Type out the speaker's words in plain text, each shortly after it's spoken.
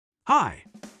Hi!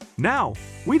 Now,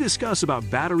 we discuss about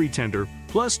battery tender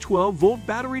plus 12-volt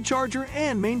battery charger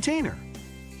and maintainer.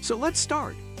 So let's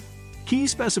start. Key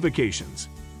specifications.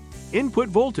 Input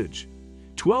voltage,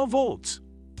 12 volts.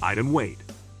 Item weight,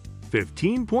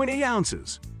 15.8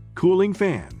 ounces. Cooling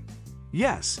fan.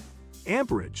 Yes.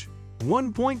 Amperage,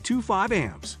 1.25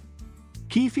 amps.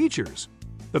 Key features.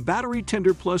 The Battery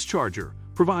Tender Plus charger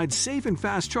provides safe and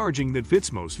fast charging that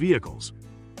fits most vehicles.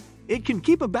 It can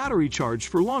keep a battery charged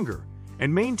for longer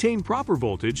and maintain proper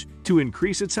voltage to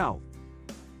increase its health.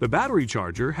 The battery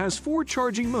charger has 4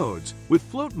 charging modes with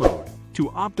float mode to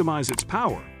optimize its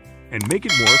power and make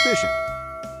it more efficient.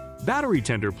 Battery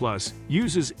Tender Plus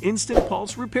uses instant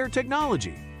pulse repair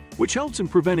technology, which helps in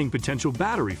preventing potential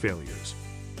battery failures.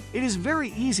 It is very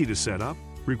easy to set up,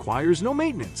 requires no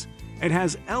maintenance, and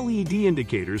has LED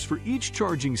indicators for each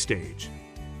charging stage.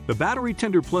 The Battery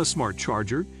Tender Plus Smart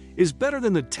Charger is better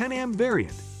than the 10-amp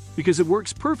variant because it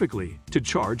works perfectly to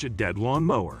charge a dead lawn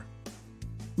mower.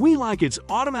 We like its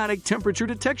automatic temperature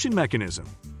detection mechanism,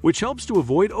 which helps to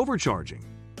avoid overcharging.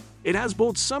 It has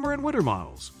both summer and winter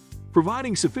models,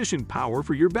 providing sufficient power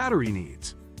for your battery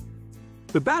needs.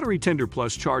 The Battery Tender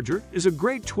Plus charger is a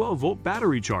great 12-volt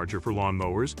battery charger for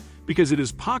lawnmowers because it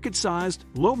is pocket-sized,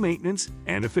 low-maintenance,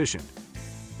 and efficient.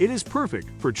 It is perfect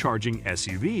for charging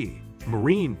SUV,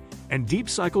 marine, and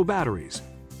deep-cycle batteries.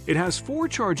 It has 4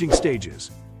 charging stages,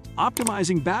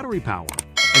 optimizing battery power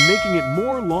and making it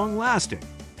more long-lasting.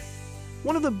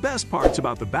 One of the best parts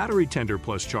about the Battery Tender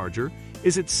Plus charger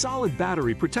is its solid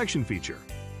battery protection feature.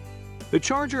 The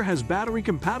charger has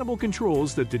battery-compatible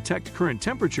controls that detect current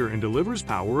temperature and delivers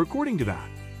power according to that.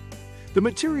 The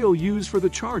material used for the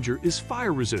charger is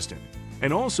fire-resistant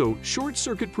and also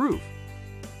short-circuit proof.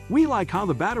 We like how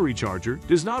the battery charger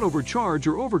does not overcharge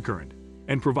or overcurrent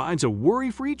and provides a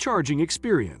worry-free charging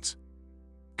experience.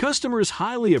 Customers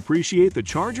highly appreciate the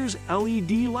charger's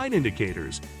LED light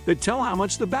indicators that tell how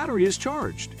much the battery is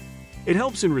charged. It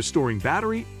helps in restoring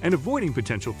battery and avoiding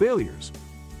potential failures.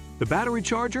 The battery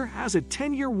charger has a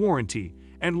 10-year warranty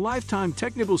and lifetime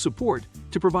technical support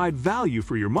to provide value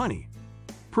for your money.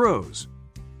 Pros: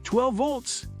 12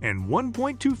 volts and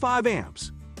 1.25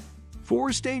 amps.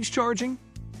 4-stage charging.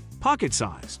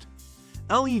 Pocket-sized.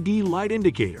 LED light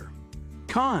indicator.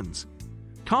 Cons: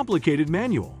 complicated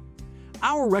manual.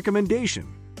 Our recommendation: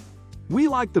 we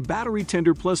like the Battery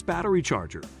Tender Plus battery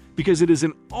charger because it is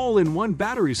an all-in-one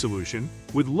battery solution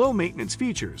with low-maintenance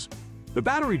features. The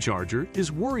battery charger is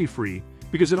worry-free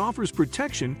because it offers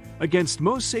protection against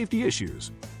most safety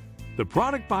issues. The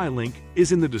product buy link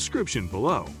is in the description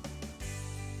below.